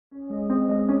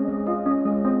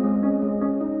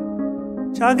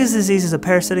Chagas disease is a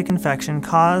parasitic infection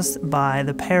caused by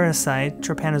the parasite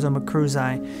Trypanosoma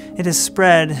cruzi. It is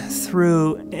spread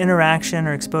through interaction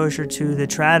or exposure to the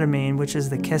tryptamine, which is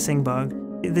the kissing bug.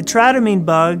 The tryptamine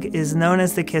bug is known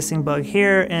as the kissing bug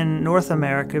here in North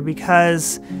America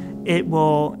because it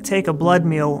will take a blood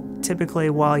meal typically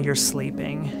while you're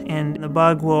sleeping, and the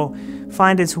bug will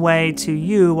find its way to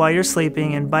you while you're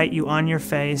sleeping and bite you on your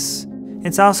face.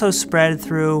 It's also spread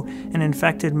through an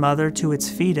infected mother to its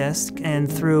fetus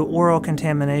and through oral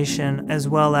contamination as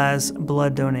well as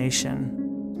blood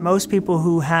donation. Most people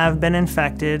who have been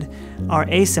infected are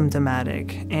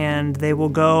asymptomatic, and they will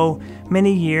go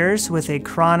many years with a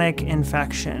chronic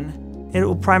infection. It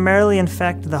will primarily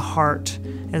infect the heart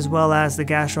as well as the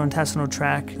gastrointestinal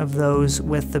tract of those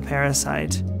with the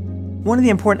parasite. One of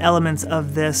the important elements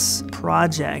of this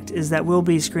project is that we'll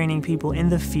be screening people in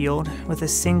the field with a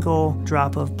single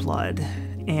drop of blood.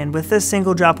 And with this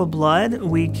single drop of blood,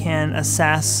 we can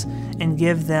assess and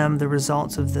give them the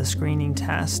results of the screening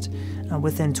test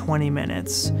within 20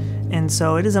 minutes. And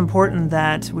so it is important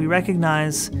that we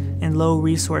recognize in low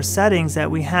resource settings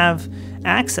that we have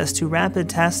access to rapid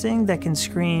testing that can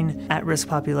screen at-risk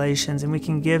populations, and we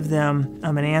can give them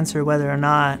an answer whether or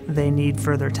not they need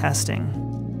further testing.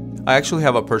 I actually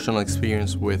have a personal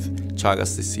experience with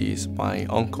Chagas disease. My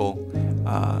uncle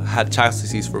had Chagas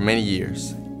disease for many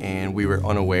years, and we were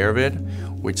unaware of it,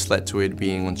 which led to it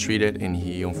being untreated, and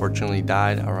he unfortunately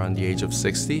died around the age of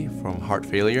 60 from heart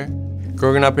failure.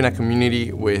 Growing up in a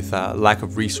community with lack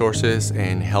of resources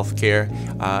and healthcare,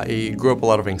 it grew up a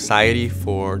lot of anxiety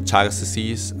for Chagas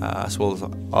disease as well as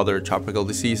other tropical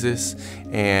diseases,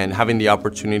 and having the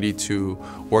opportunity to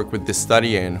work with this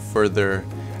study and further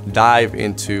dive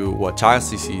into what Chagas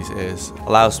disease is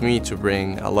allows me to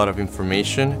bring a lot of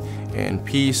information and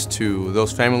peace to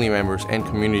those family members and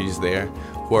communities there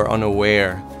who are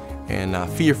unaware and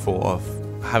fearful of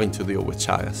having to deal with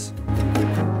Chagas.